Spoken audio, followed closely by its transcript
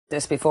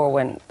This before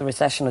when the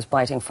recession was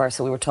biting first,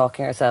 so we were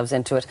talking ourselves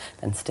into it,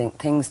 then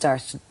things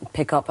started to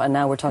pick up, and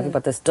now we're talking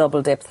about this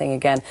double dip thing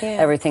again.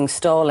 Everything's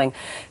stalling.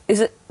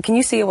 Can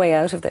you see a way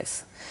out of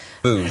this?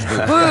 Booze.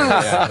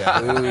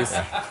 Booze.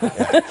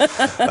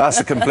 That's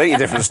a completely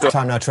different story.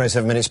 Time now,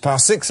 27 minutes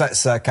past 6.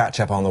 Let's catch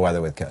up on the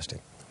weather with Kirsty.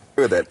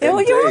 With it, well,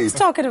 you're always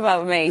talking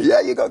about me. Yeah,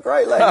 you got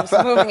great legs.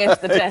 Just moving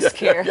into the desk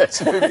here. Yes,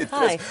 moving into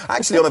Hi. this.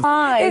 Actually, on a...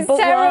 Hi, it's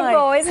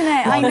terrible, isn't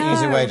it? I know. An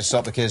easy way to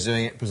stop the kids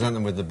doing it, present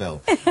them with the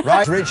bill.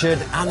 Right, Richard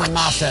and the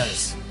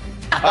Masters.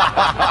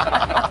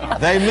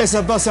 They miss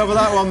a bus over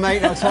that one,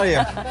 mate, I'll tell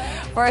you.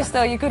 First,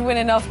 though, you could win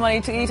enough money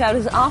to eat out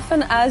as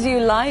often as you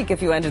like.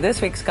 If you enter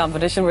this week's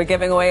competition, we're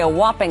giving away a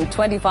whopping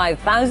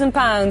 £25,000.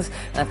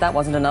 And if that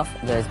wasn't enough,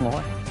 there's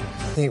more.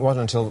 I think it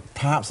wasn't until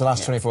perhaps the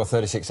last 24,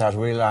 36 hours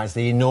we realised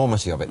the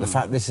enormity of it. The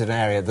fact this is an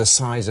area the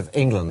size of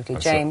England.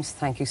 James,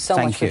 thank you so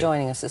much for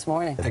joining us this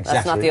morning. Exactly.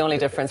 That's not the only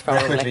difference,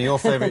 probably. Definitely. Your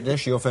favourite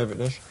dish? Your favourite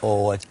dish?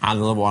 Oh, and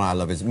another one I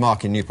love is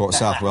Mark in Newport,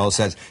 South Wales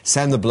says,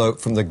 send the bloke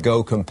from the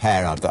Go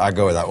Compare ad. I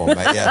go with that one,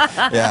 mate.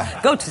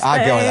 Yeah. Go to space.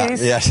 I go with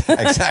that. Yes,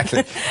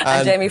 exactly.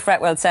 And Jamie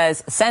Fretwell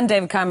says, send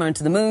David Cameron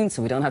to the moon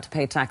so we don't have to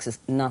pay taxes.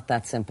 Not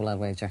that simple, I'd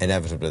wager.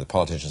 Inevitably, the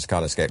politicians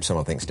can't escape.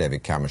 Someone thinks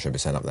David Cameron should be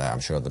sent up there. I'm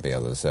sure there'll be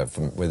others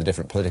with a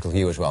different political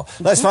hue as well.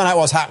 Let's find out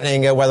what's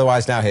happening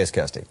weather-wise now. Here's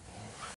Kirsty.